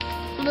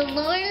The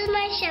Lord is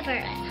my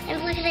shepherd.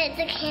 I'm looking at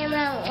the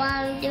camera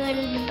while I'm doing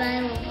the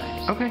Bible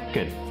verse. Okay,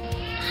 good.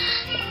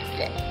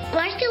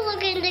 Why are you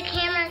looking at the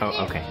camera too?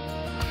 Oh, okay.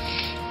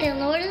 The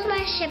Lord is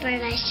my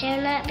shepherd, I shall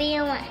not be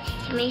in want.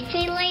 He makes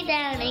me lie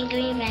down in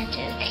green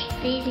pastures.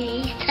 He leads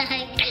me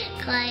beside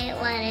quiet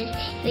waters.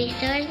 He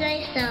restores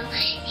my soul.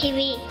 He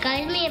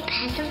guides me in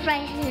paths of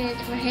righteousness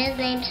for His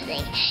name's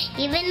sake.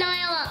 Even though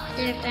I walk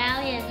through the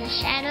valley of the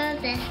shadow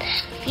of death,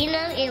 fear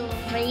no evil,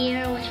 for You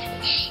are with me.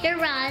 Your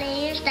rod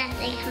and Your staff,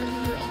 they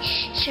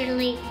comfort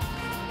me.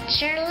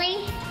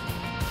 Surely,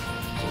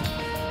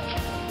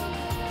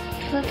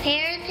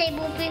 prepare a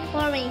table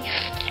before me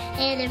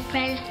in the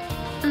presence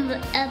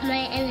of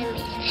my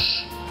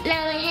enemies.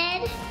 Now my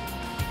head,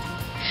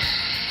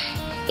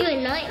 You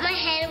anoint my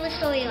head with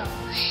oil.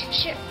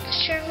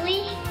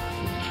 Surely,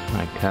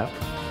 My cup.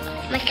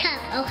 my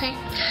cup, okay.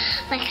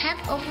 My cup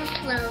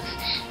overflows.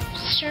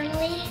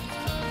 Surely,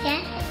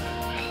 yes.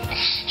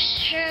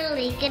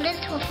 Surely goodness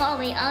will follow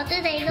me all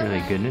the days of my Surely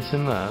life. goodness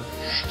and love.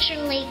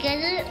 Surely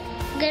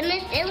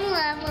goodness and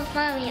love will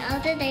follow me all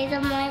the days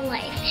of my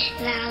life,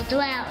 and I'll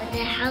dwell in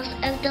the house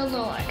of the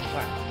Lord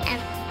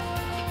forever.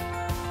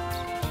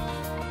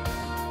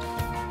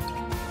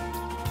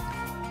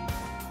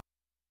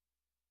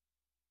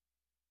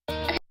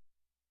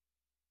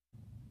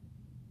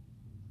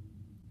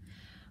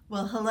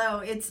 Well, hello.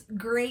 It's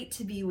great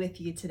to be with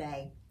you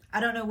today.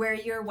 I don't know where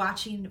you're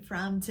watching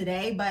from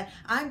today, but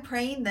I'm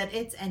praying that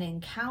it's an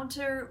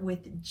encounter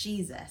with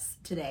Jesus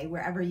today,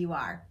 wherever you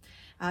are.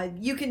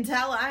 You can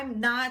tell I'm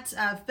not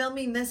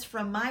filming this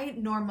from my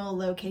normal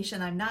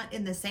location. I'm not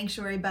in the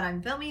sanctuary, but I'm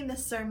filming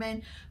this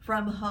sermon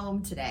from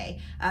home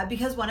today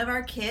because one of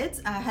our kids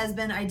has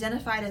been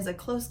identified as a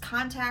close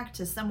contact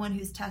to someone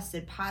who's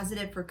tested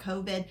positive for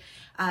COVID.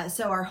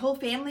 So our whole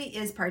family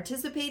is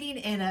participating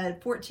in a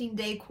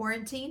 14-day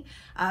quarantine.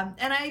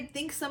 And I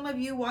think some of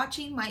you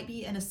watching might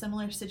be in a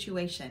similar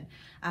situation.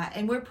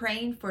 And we're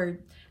praying for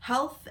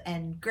health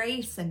and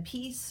grace and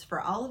peace for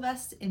all of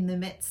us in the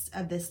midst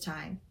of this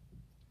time.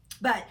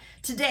 But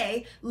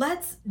today,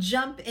 let's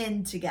jump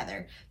in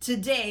together.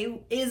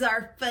 Today is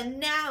our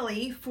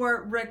finale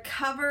for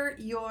Recover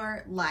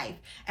Your Life.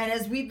 And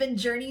as we've been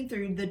journeying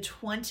through the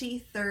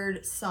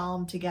 23rd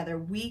Psalm together,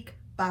 week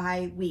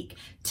by week,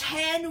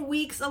 10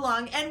 weeks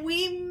along, and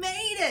we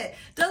made it.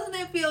 Doesn't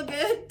it feel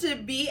good to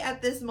be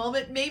at this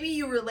moment? Maybe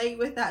you relate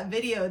with that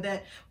video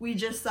that we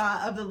just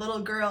saw of the little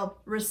girl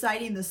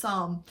reciting the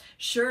Psalm.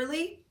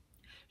 Surely,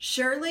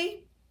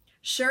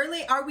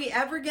 are we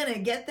ever going to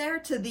get there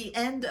to the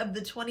end of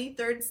the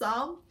 23rd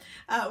Psalm?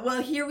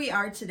 Well, here we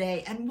are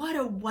today, and what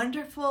a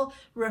wonderful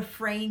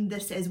refrain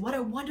this is. What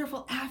a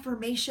wonderful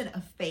affirmation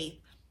of faith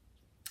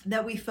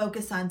that we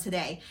focus on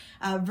today.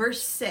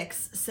 Verse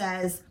 6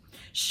 says,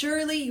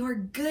 "Surely your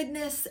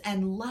goodness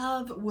and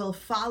love will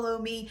follow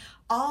me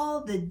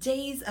all the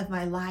days of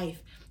my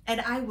life,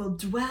 and I will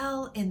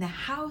dwell in the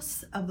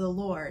house of the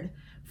Lord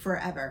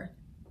forever."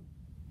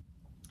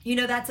 You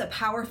know, that's a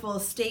powerful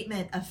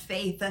statement of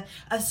faith,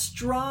 a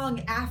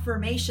strong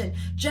affirmation,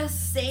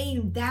 just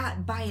saying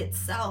that by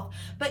itself.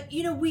 But,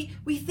 you know, we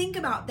think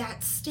about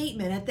that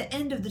statement at the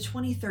end of the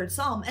 23rd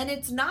Psalm, and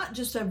it's not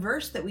just a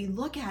verse that we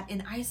look at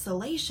in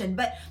isolation,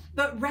 but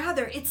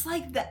rather it's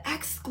like the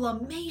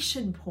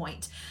exclamation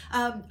point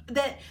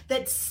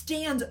that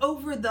stands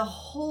over the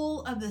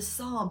whole of the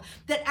Psalm.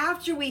 That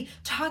after we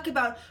talk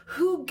about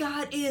who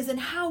God is and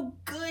how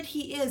good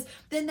He is,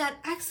 then that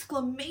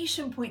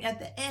exclamation point at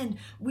the end,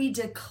 we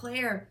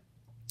declare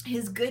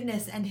His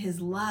goodness and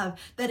His love,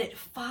 that it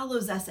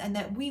follows us and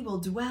that we will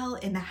dwell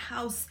in the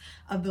house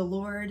of the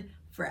Lord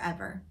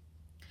forever.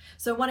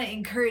 So I want to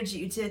encourage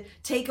you to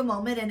take a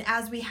moment, and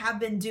as we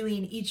have been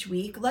doing each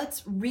week,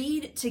 let's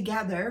read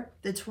together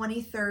the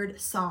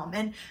 23rd Psalm.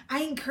 And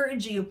I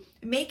encourage you,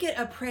 make it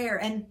a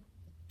prayer and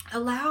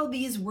allow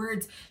these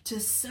words to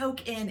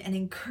soak in and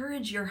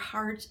encourage your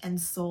heart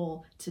and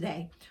soul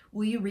today.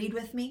 Will you read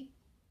with me?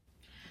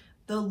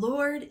 "The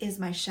Lord is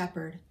my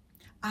shepherd.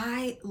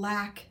 I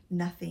lack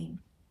nothing.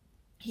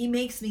 He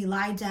makes me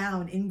lie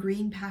down in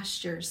green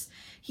pastures.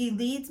 He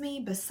leads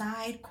me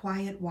beside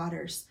quiet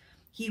waters.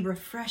 He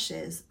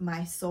refreshes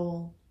my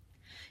soul.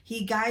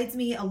 He guides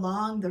me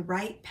along the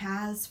right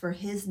paths for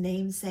His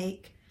name's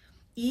sake.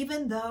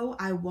 Even though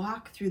I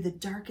walk through the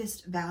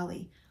darkest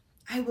valley,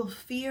 I will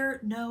fear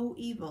no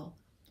evil,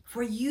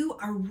 for You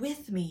are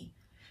with me.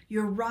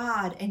 Your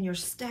rod and Your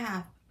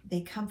staff, they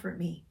comfort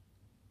me.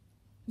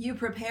 You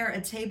prepare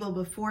a table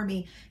before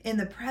me in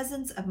the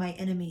presence of my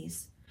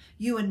enemies.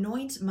 You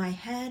anoint my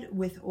head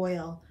with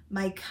oil.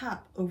 My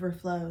cup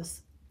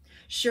overflows.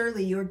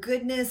 Surely Your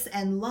goodness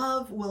and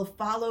love will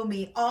follow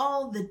me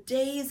all the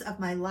days of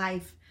my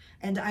life,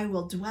 and I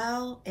will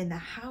dwell in the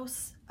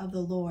house of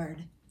the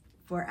Lord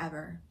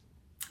forever."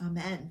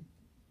 Amen.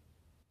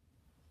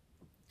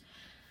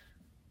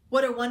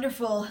 What a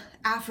wonderful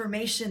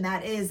affirmation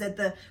that is at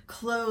the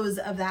close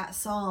of that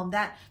psalm,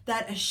 that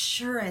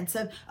assurance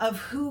of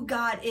who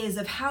God is,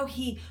 of how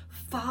He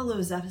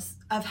follows us,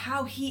 of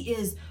how he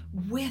is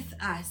with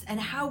us and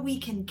how we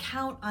can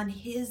count on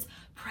his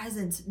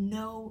presence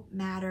no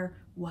matter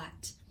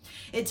what.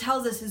 It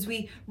tells us as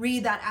we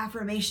read that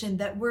affirmation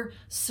that we're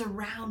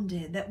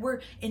surrounded, that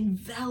we're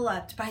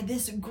enveloped by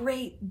this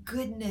great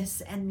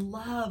goodness and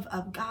love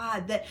of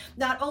God, that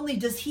not only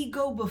does he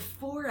go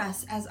before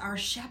us as our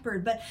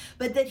shepherd, but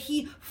that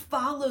he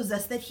follows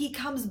us, that he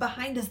comes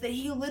behind us, that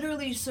he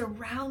literally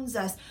surrounds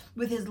us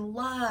with his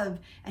love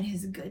and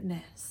his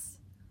goodness.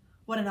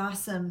 What an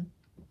awesome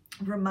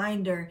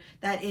reminder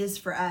that is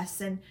for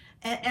us. And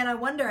I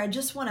wonder, I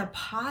just want to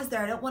pause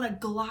there. I don't want to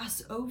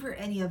gloss over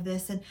any of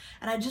this. And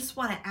I just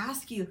want to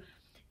ask you,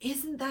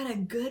 isn't that a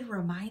good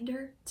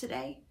reminder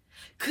today?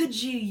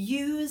 Could you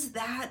use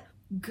that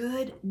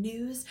good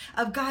news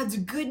of God's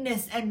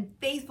goodness and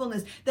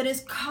faithfulness that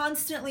is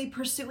constantly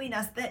pursuing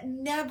us, that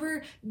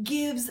never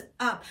gives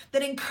up,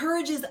 that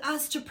encourages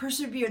us to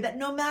persevere, that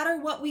no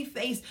matter what we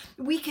face,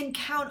 we can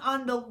count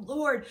on the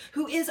Lord,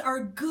 who is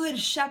our good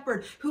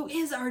shepherd, who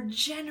is our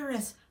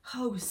generous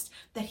host,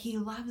 that he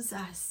loves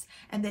us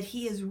and that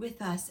he is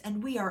with us,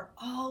 and we are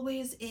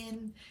always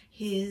in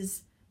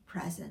his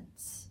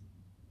presence.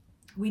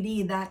 We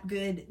need that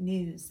good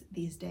news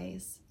these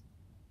days.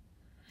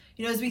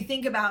 You know, as we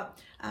think about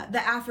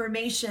the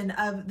affirmation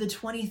of the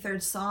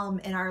 23rd Psalm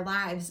in our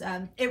lives,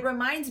 it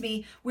reminds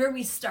me where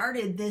we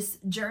started this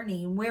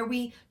journey, where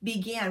we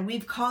began.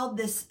 We've called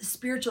this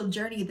spiritual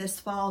journey this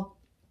fall,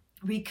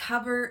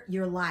 Recover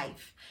Your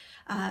Life.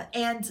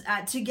 And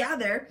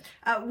together,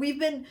 we've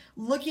been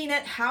looking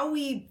at how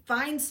we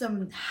find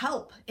some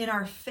help in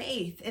our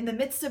faith in the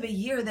midst of a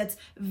year that's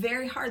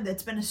very hard,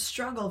 that's been a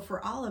struggle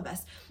for all of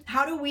us.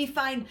 How do we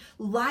find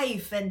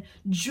life and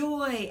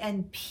joy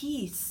and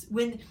peace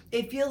when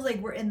it feels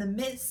like we're in the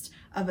midst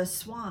of a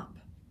swamp?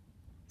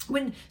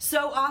 When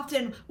so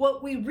often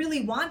what we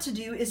really want to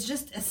do is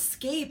just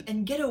escape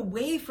and get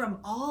away from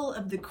all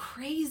of the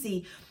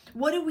crazy.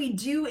 What do we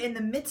do in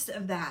the midst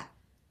of that?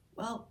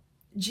 Well,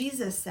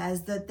 Jesus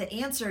says that the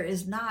answer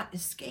is not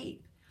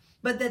escape,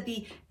 but that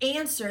the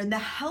answer and the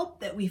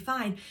help that we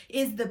find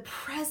is the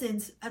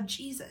presence of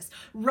Jesus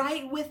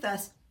right with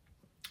us,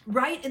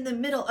 right in the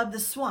middle of the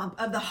swamp,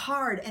 of the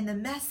hard and the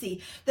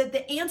messy. That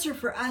the answer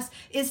for us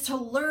is to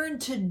learn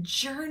to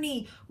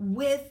journey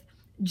with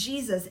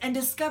Jesus and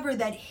discover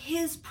that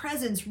his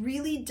presence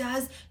really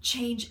does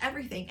change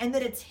everything, and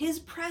that it's his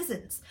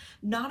presence,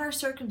 not our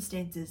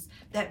circumstances,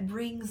 that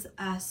brings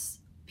us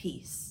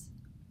peace.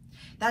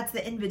 That's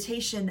the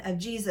invitation of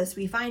Jesus.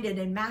 We find it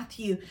in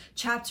Matthew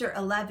chapter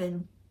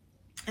 11.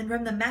 And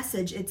from the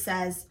Message, it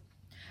says,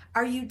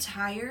 "Are you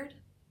tired,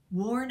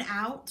 worn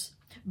out,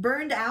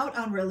 burned out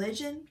on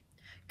religion?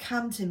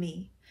 Come to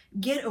me.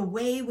 Get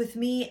away with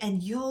me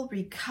and you'll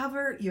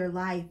recover your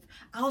life.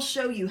 I'll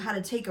show you how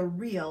to take a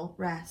real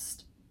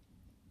rest.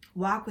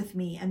 Walk with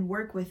me and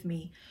work with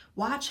me.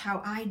 Watch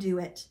how I do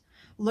it.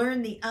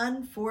 Learn the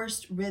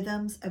unforced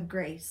rhythms of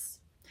grace.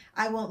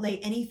 I won't lay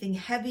anything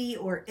heavy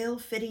or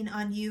ill-fitting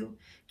on you.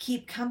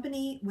 Keep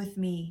company with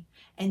me,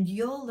 and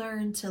you'll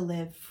learn to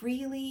live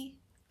freely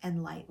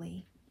and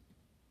lightly."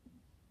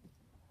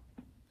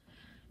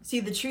 See,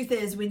 the truth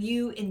is, when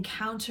you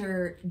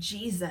encounter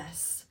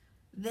Jesus,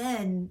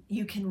 then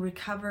you can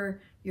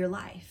recover your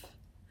life.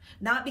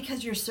 Not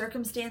because your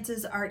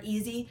circumstances are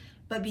easy,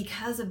 but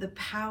because of the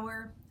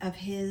power of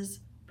his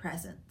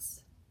presence.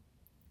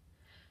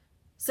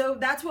 So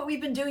that's what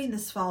we've been doing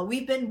this fall.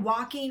 We've been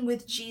walking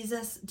with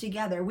Jesus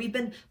together. We've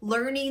been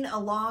learning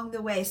along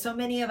the way. So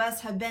many of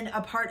us have been a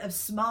part of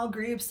small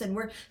groups, and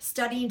we're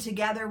studying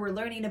together. We're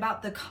learning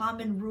about the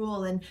common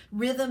rule and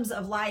rhythms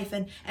of life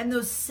and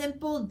those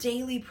simple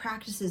daily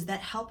practices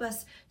that help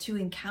us to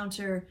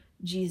encounter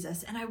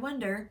Jesus. And I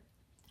wonder,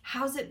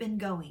 how's it been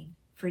going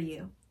for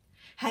you?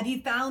 Have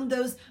you found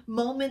those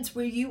moments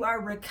where you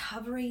are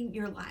recovering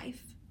your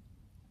life?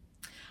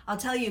 I'll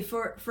tell you,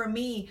 for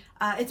me,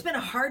 it's been a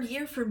hard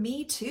year for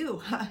me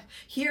too.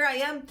 Here I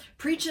am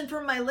preaching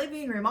from my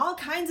living room, all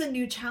kinds of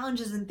new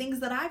challenges and things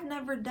that I've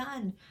never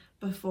done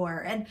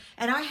before. And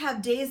I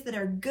have days that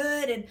are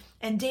good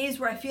and days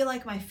where I feel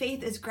like my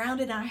faith is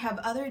grounded, and I have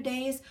other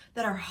days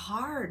that are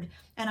hard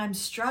and I'm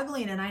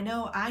struggling and I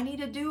know I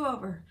need a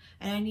do-over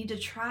and I need to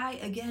try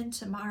again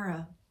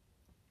tomorrow.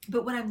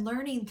 But what I'm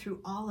learning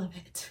through all of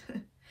it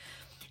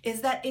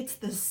is that it's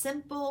the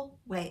simple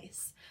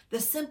ways,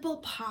 the simple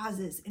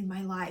pauses in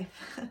my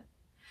life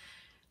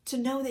to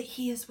know that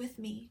he is with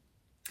me,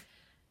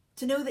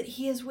 to know that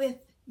he is with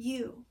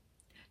you,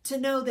 to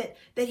know that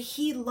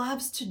he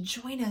loves to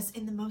join us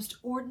in the most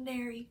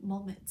ordinary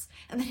moments,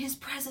 and that his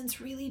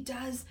presence really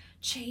does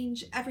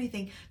change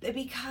everything, that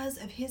because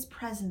of his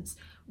presence,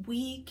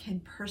 we can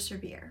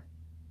persevere.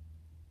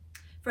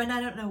 Friend,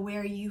 I don't know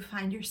where you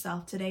find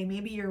yourself today.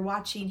 Maybe you're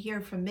watching here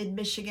from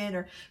mid-Michigan,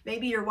 or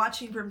maybe you're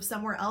watching from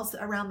somewhere else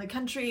around the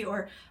country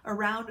or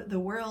around the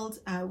world.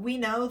 We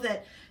know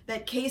that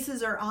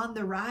cases are on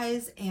the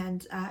rise,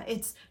 and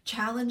it's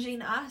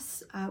challenging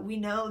us. We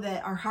know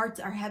that our hearts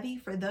are heavy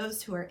for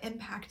those who are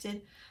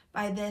impacted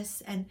by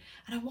this. And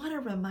I want to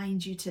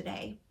remind you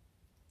today,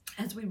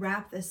 as we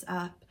wrap this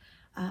up,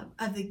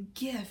 of the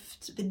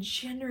gift, the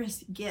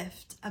generous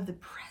gift of the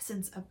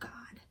presence of God.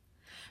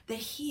 That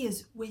he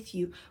is with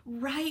you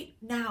right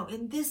now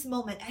in this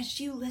moment as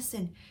you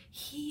listen.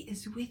 He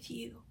is with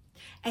you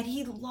and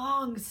he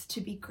longs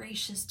to be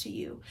gracious to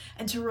you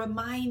and to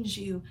remind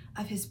you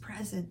of his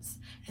presence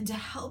and to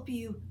help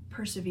you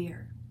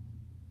persevere.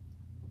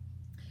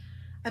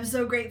 I'm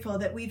so grateful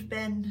that we've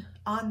been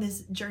on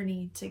this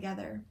journey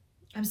together.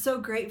 I'm so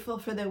grateful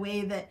for the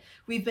way that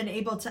we've been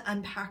able to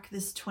unpack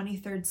this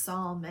 23rd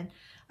Psalm. And,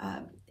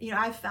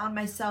 I've found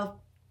myself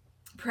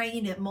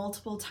praying it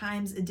multiple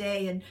times a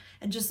day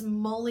and just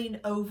mulling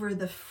over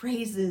the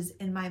phrases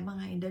in my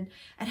mind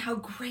and how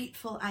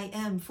grateful I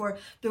am for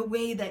the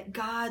way that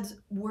God's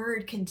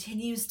word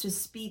continues to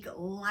speak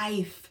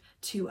life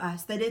to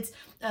us, that it's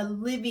a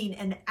living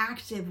and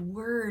active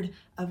word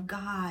of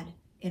God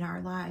in our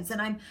lives.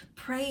 And I'm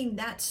praying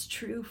that's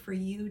true for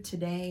you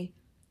today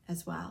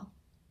as well.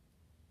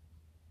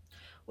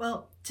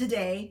 Well,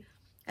 today,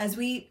 as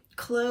we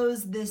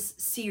close this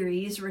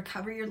series,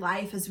 Recover Your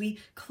Life, as we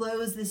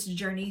close this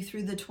journey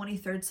through the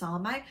 23rd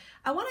Psalm,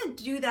 I want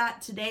to do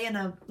that today in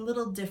a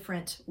little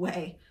different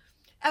way.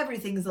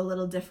 Everything's a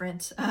little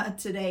different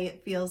today,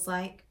 it feels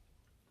like.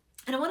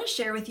 And I want to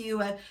share with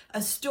you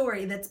a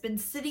story that's been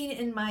sitting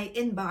in my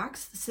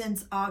inbox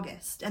since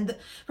August. And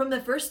from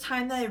the first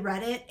time that I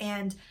read it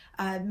and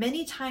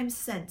many times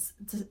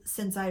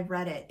since I've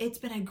read it, it's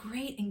been a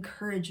great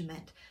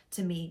encouragement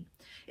to me.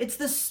 It's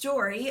the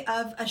story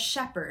of a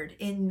shepherd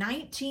in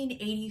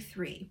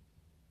 1983.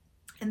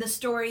 And the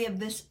story of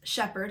this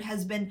shepherd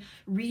has been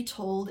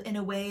retold in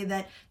a way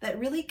that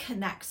really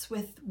connects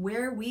with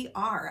where we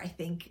are, I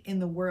think, in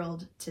the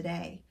world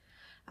today.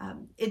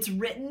 It's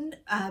written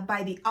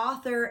by the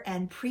author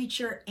and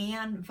preacher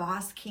Ann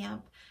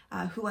Voskamp,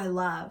 who I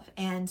love.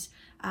 And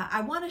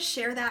I want to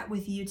share that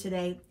with you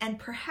today. And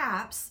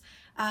perhaps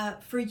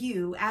for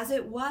you, as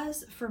it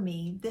was for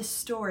me, this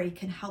story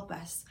can help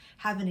us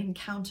have an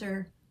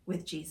encounter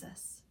with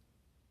Jesus.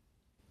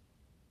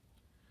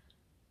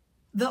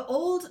 The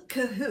old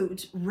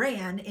Cahoot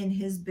ran in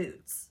his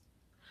boots.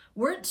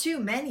 Weren't too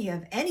many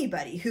of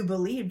anybody who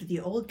believed the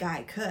old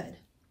guy could.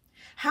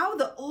 How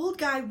the old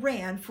guy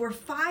ran for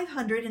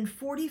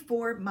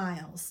 544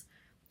 miles.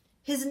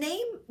 His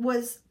name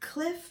was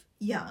Cliff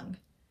Young,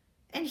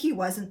 and he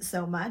wasn't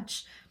so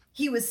much.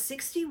 He was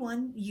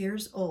 61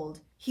 years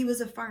old. He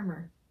was a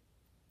farmer.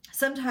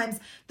 Sometimes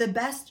the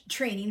best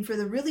training for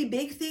the really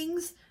big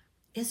things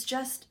is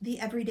just the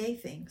everyday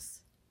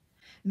things.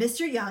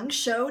 Mr. Young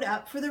showed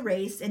up for the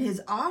race in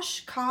his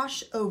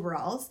Oshkosh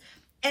overalls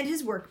and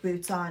his work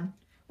boots on,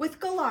 with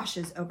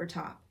galoshes over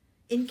top,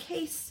 in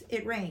case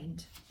it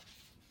rained.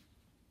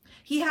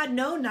 He had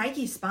no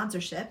Nike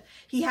sponsorship.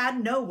 He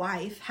had no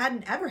wife,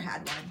 hadn't ever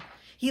had one.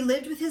 He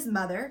lived with his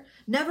mother,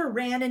 never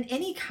ran in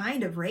any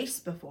kind of race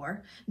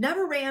before,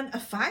 never ran a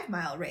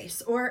 5-mile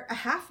race or a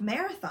half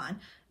marathon,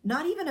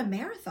 not even a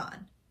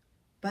marathon.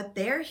 But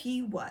there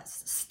he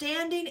was,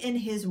 standing in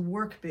his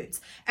work boots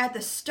at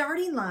the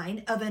starting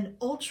line of an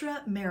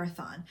ultra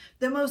marathon,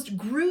 the most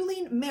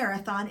grueling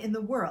marathon in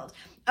the world,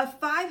 a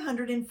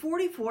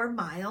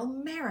 544-mile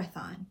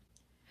marathon.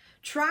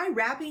 Try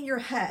wrapping your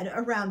head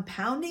around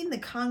pounding the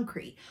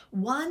concrete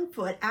 1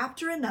 foot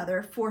after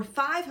another for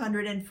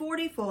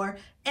 544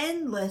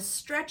 endless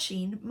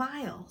stretching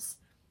miles.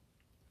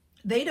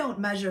 They don't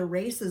measure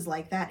races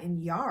like that in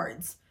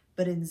yards,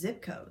 but in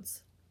zip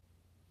codes.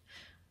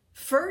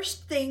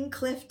 First thing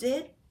Cliff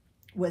did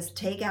was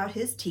take out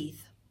his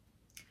teeth.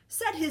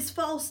 Said his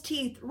false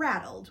teeth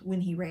rattled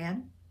when he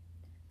ran.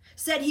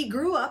 Said he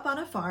grew up on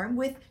a farm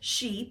with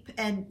sheep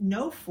and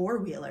no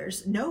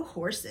four-wheelers, no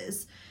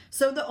horses,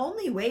 so the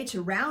only way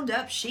to round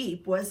up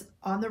sheep was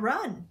on the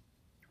run.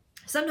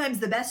 Sometimes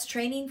the best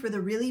training for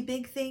the really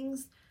big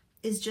things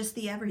is just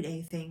the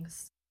everyday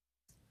things.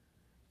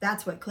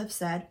 That's what Cliff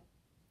said.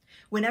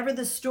 Whenever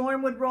the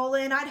storm would roll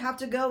in, I'd have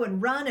to go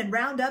and run and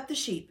round up the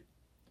sheep.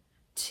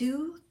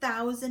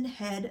 2,000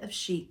 head of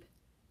sheep,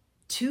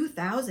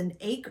 2,000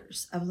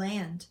 acres of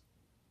land.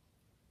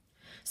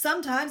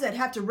 Sometimes I'd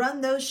have to run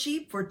those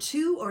sheep for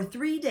 2 or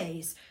 3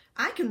 days.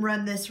 I can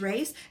run this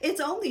race. It's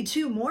only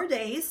 2 more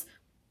days.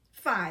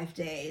 5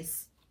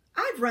 days.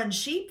 I've run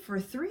sheep for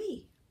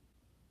 3.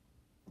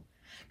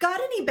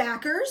 Got any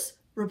backers?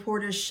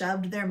 Reporters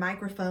shoved their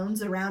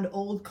microphones around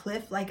old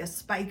Cliff like a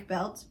spike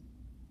belt.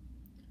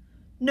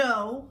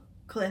 No,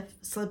 Cliff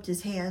slipped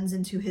his hands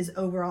into his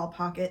overall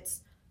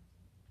pockets.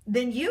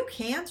 Then you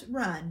can't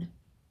run.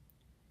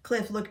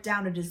 Cliff looked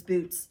down at his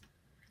boots.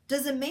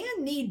 Does a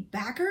man need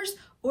backers,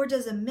 or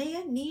does a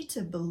man need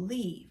to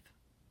believe?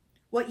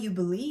 What you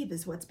believe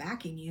is what's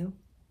backing you.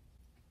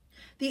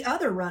 The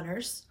other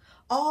runners,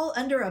 all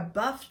under a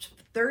buffed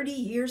 30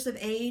 years of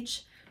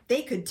age,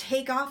 they could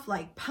take off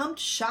like pumped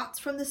shots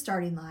from the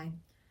starting line.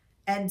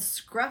 And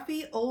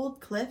scruffy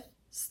old Cliff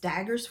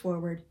staggers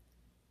forward.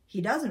 He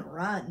doesn't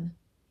run,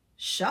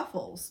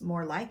 shuffles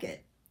more like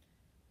it.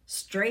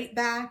 Straight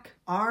back,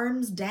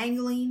 arms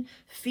dangling,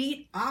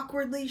 feet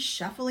awkwardly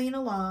shuffling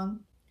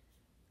along.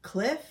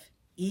 Cliff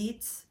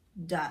eats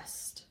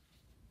dust.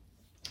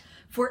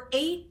 For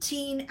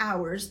 18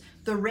 hours,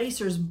 the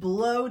racers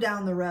blow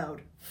down the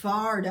road,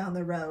 far down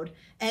the road,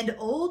 and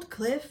old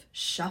Cliff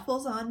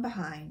shuffles on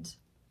behind.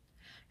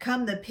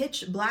 Come the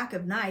pitch black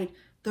of night,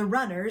 the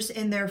runners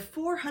in their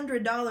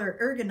 $400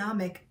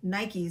 ergonomic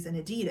Nikes and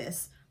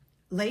Adidas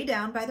lay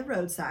down by the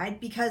roadside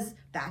because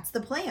that's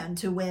the plan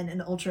to win an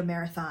ultra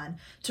marathon,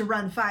 to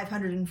run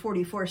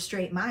 544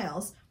 straight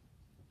miles.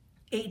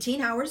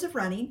 18 hours of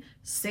running,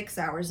 6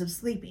 hours of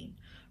sleeping.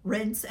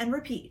 Rinse and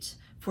repeat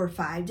for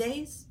 5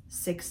 days,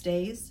 6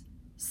 days,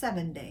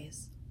 7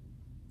 days.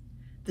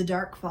 The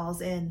dark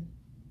falls in.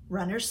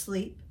 Runners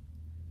sleep.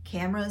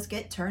 Cameras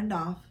get turned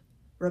off.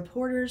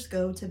 Reporters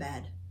go to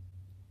bed.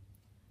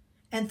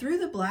 And through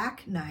the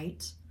black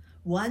night,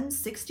 one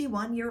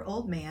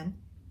 61-year-old man,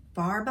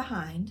 far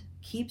behind,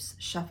 keeps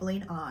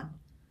shuffling on.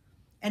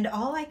 And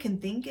all I can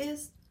think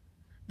is,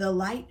 the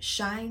light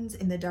shines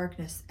in the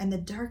darkness, and the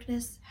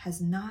darkness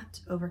has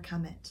not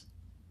overcome it.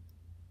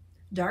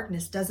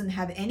 Darkness doesn't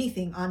have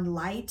anything on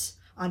light,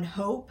 on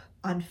hope,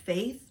 on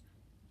faith.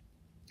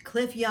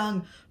 Cliff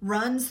Young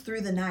runs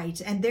through the night,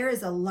 and there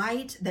is a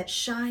light that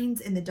shines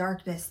in the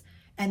darkness,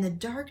 and the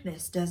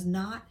darkness does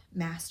not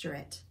master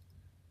it.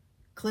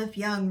 Cliff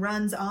Young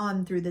runs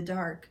on through the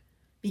dark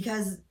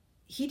because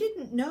he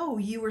didn't know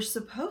you were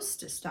supposed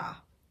to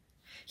stop.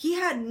 He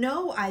had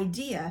no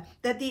idea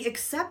that the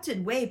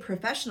accepted way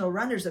professional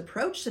runners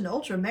approached an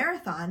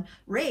ultramarathon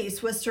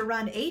race was to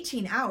run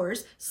 18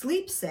 hours,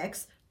 sleep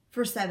 6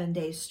 for 7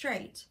 days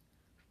straight.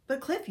 But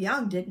Cliff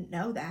Young didn't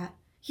know that.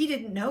 He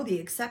didn't know the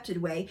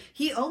accepted way.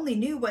 He only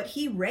knew what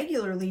he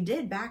regularly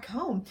did back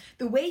home,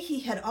 the way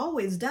he had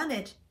always done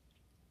it.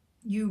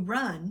 You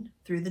run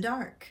through the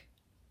dark.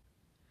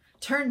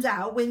 Turns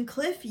out when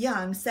Cliff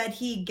Young said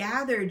he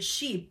gathered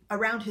sheep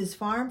around his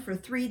farm for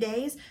 3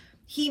 days,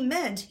 he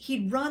meant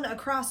he'd run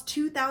across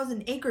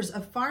 2,000 acres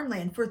of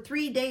farmland for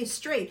 3 days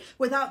straight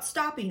without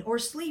stopping or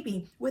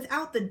sleeping,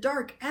 without the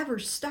dark ever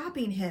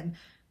stopping him.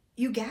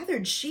 You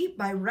gathered sheep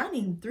by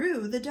running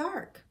through the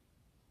dark.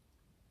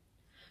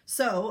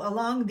 So,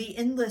 along the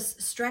endless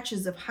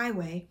stretches of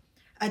highway,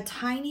 a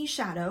tiny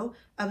shadow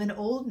of an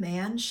old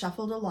man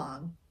shuffled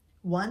along,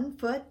 one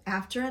foot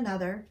after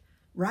another,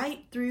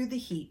 right through the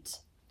heat,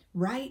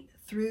 right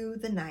through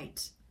the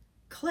night.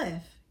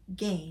 Cliff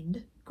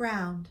gained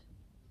ground.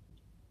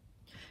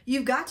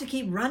 You've got to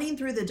keep running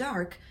through the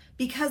dark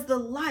because the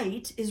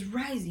light is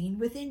rising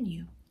within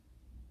you.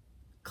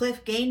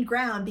 Cliff gained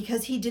ground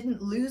because he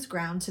didn't lose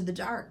ground to the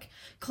dark.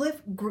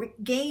 Cliff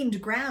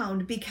gained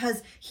ground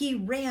because he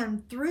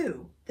ran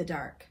through the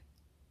dark.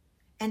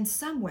 And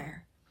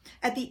somewhere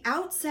at the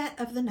outset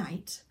of the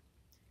night,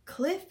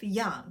 Cliff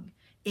Young,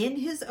 in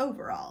his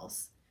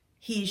overalls,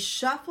 he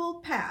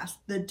shuffled past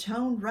the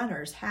toned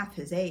runners half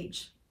his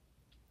age.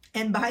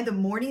 And by the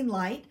morning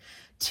light,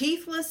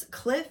 teethless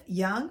Cliff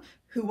Young,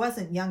 who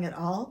wasn't young at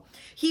all,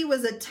 he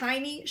was a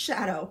tiny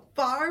shadow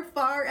far,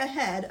 far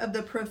ahead of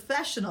the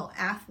professional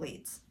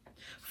athletes.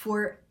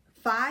 For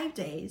 5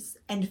 days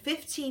and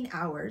 15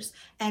 hours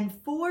and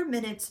 4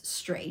 minutes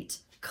straight,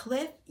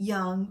 Cliff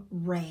Young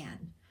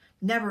ran,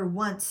 never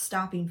once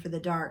stopping for the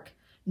dark,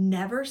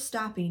 never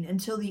stopping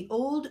until the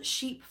old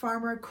sheep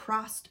farmer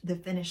crossed the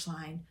finish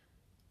line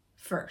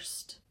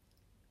first.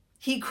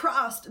 He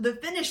crossed the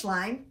finish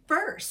line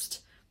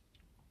first,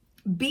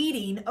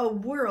 beating a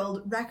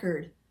world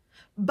record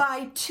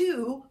by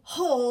 2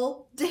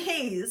 whole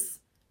days.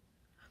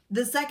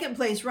 The second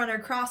place runner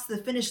crossed the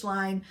finish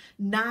line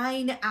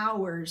 9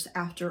 hours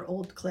after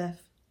Old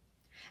Cliff.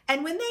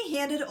 And when they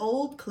handed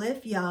Old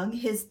Cliff Young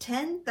his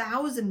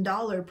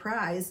 $10,000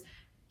 prize,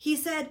 he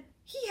said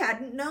he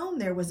hadn't known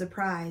there was a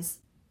prize.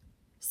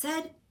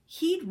 Said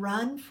he'd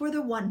run for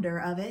the wonder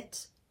of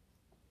it.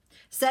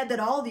 Said that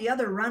all the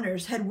other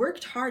runners had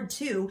worked hard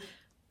too.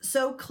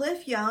 So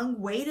Cliff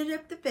Young waited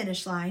at the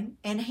finish line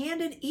and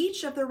handed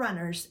each of the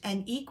runners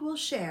an equal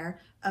share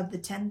of the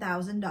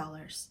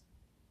 $10,000.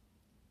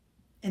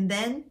 And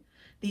then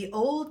the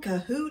old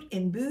Cahoot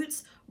in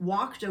boots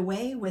walked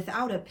away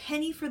without a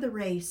penny for the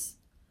race,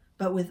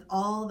 but with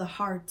all the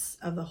hearts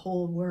of the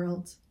whole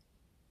world.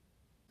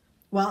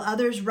 While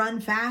others run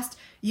fast,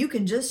 you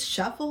can just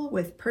shuffle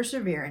with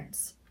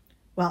perseverance.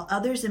 While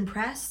others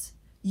impress,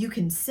 you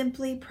can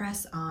simply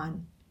press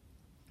on.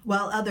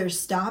 While others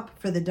stop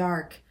for the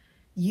dark,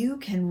 you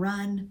can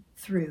run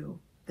through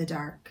the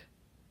dark.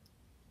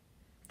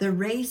 The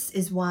race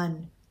is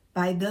won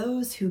by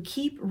those who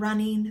keep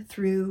running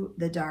through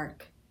the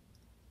dark.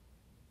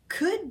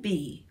 Could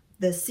be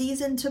the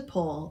season to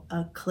pull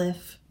a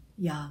Cliff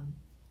Young.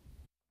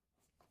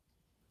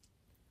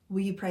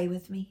 Will you pray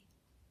with me?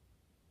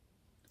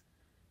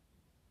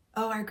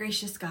 Oh, our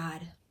gracious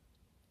God,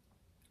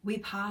 we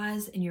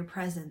pause in your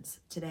presence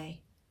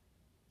today.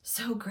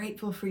 So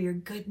grateful for your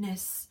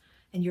goodness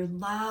and your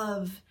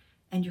love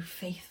and your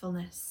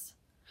faithfulness.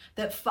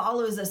 that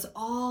follows us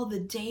all the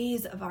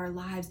days of our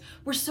lives.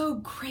 We're so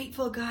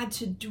grateful, God,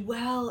 to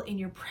dwell in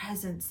your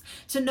presence,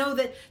 to know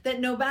that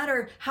no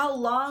matter how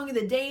long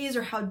the days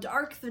or how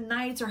dark the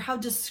nights or how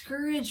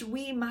discouraged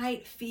we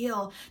might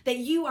feel, that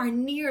you are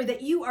near,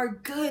 that you are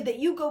good, that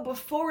you go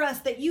before us,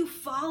 that you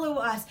follow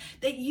us,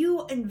 that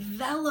you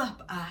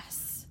envelop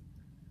us.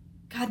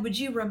 God, would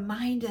you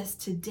remind us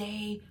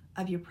today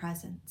of your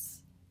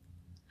presence?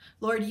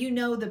 Lord, you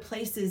know the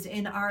places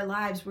in our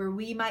lives where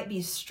we might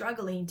be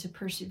struggling to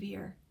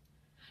persevere.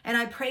 And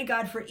I pray,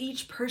 God, for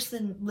each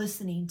person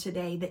listening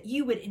today, that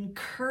you would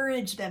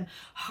encourage them,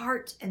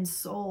 heart and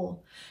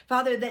soul.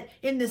 Father, that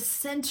in the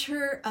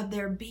center of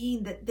their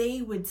being, that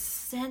they would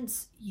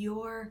sense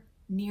your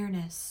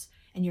nearness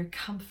and your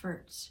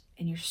comfort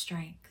and your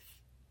strength.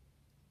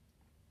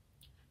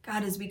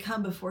 God, as we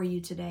come before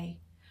you today,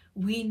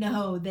 we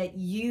know that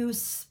you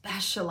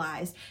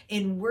specialize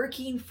in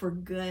working for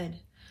good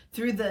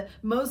through the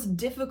most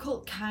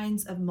difficult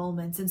kinds of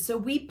moments. And so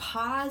we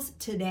pause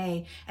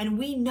today and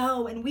we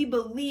know and we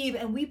believe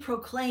and we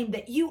proclaim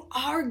that you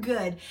are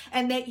good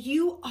and that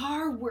you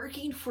are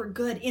working for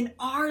good in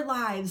our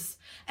lives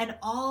and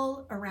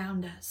all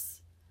around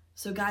us.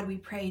 So God, we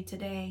pray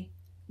today,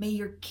 may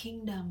your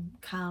kingdom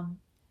come.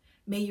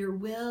 May your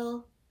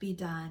will be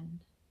done.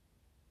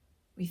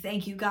 We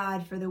thank you,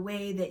 God, for the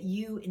way that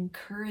you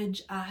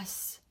encourage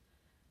us.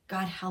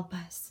 God, help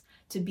us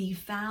to be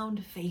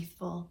found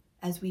faithful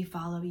as we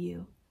follow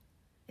you.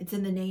 It's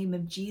in the name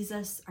of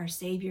Jesus, our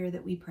Savior,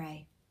 that we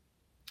pray.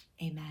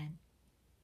 Amen.